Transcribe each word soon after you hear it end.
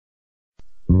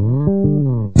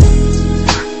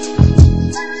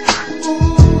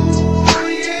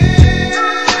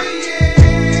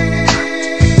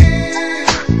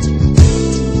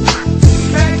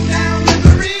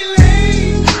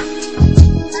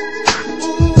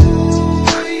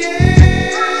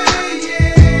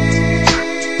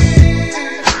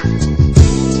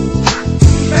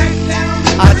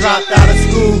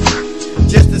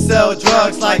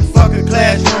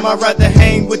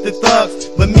the thugs,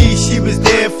 but me she was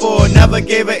there for. Never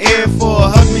gave her ear for.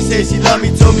 Hugged me, said she loved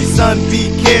me, told me son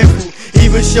be careful.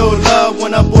 Even showed love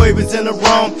when her boy was in the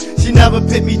wrong. She never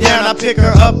put me down, I pick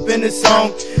her up in the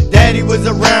song. Daddy was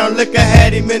around, liquor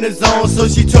had him in the zone. So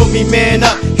she told me man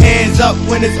up, hands up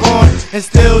when it's on. And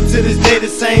still to this day the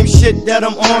same shit that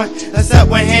I'm on. Except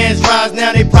when hands rise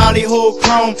now they probably hold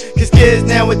chrome. Cause kids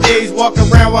nowadays walk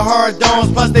around with hard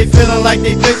domes. Plus they feeling like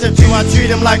they bishop you, I treat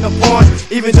them like a pawn.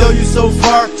 Even though you so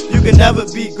far, you can never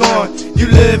be gone. You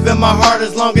live in my heart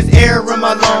as long as air in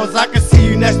my lungs. I can see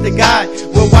you next to God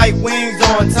with white wings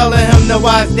on, telling him the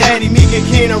wise daddy, Meek and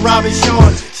Kane and Robin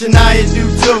Sean. Shania do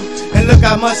too, and look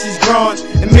how much he's grown.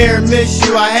 And Mary miss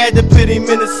you, I had to put him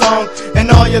in the song. And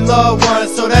all your loved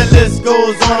ones, so that list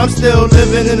goes on. I'm still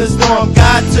living in the storm.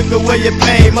 God took away your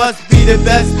pain, must be the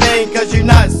best thing, cause you're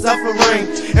not suffering.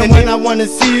 And when I wanna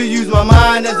see you, use my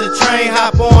mind as a train.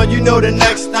 Hop on, you know the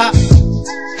next stop.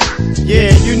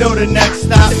 Yeah, you know the next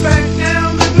stop. Back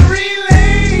down memory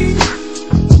lane.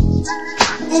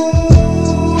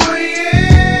 Ooh,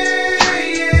 yeah,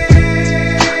 yeah.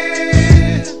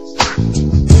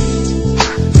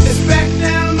 It's back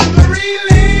down memory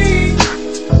lane.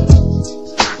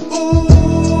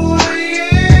 Ooh,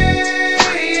 yeah,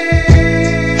 yeah.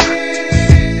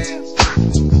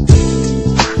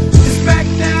 It's back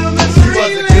down memory lane. She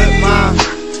was a good mom,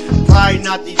 probably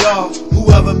not the y'all.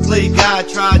 Whoever played God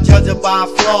tried judge her by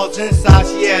flaws. Inside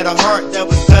she had a heart that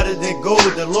was better than gold.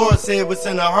 The Lord said what's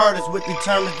in her heart is what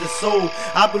determines the soul.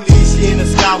 I believe she in the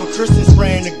sky with Christians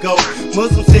praying to go.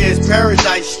 Muslims say it's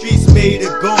paradise, streets made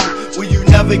of gold. Where you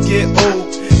never get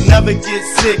old, never get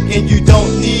sick, and you don't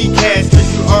need cash cause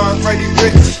you already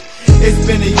rich. It's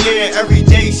been a year, every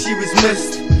day she was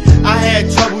missed. I had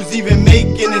troubles even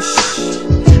making a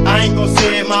I ain't gon'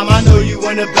 say it, mom, I know you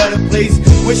in a better place.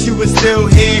 Wish you was still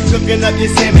here, cooking up your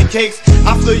salmon cakes.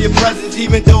 I feel your presence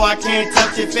even though I can't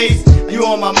touch your face. You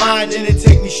on my mind and it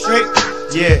take me straight.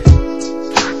 Yeah,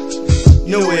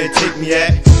 you know where it take me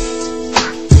at.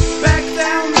 Back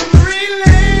down memory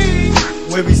lane.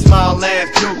 Where we smile,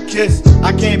 laugh, joke, kiss.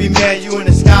 I can't be mad you in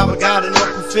the sky, but got an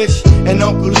Uncle Fish and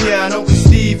Uncle Leah and Uncle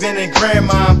Steven and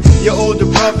Grandma. Your older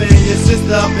brother and your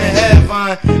sister up in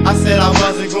heaven. I said I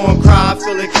wasn't gonna cry, I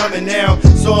feel it coming now.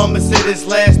 So I'ma say this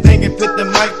last thing and put the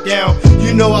mic down.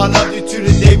 You know I love you to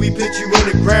the day we put you in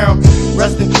the ground.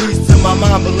 Rest in peace to my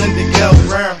mom, Belinda Gale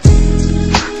Brown.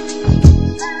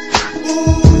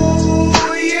 Ooh,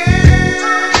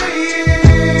 yeah,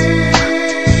 yeah.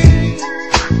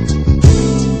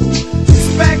 It's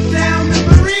back down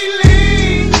memory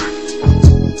lane.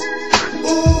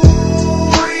 Ooh,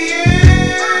 yeah,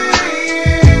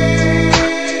 yeah.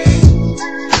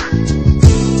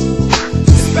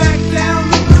 It's back down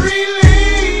memory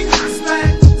lane. It's back,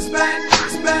 it's back,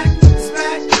 it's back, it's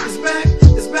back, it's back,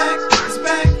 it's back, it's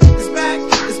back, it's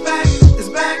back, it's back, it's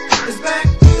back, it's back,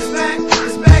 it's back,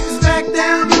 it's back, it's back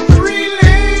down memory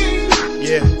lane.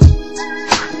 Yeah,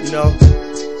 you know,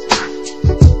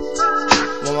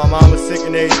 when my mom was sick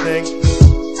and everything,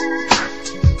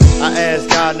 I asked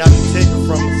God not to take her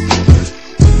from us.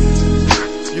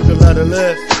 You could let her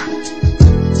live.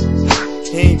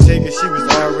 He ain't take her, she was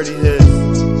already his.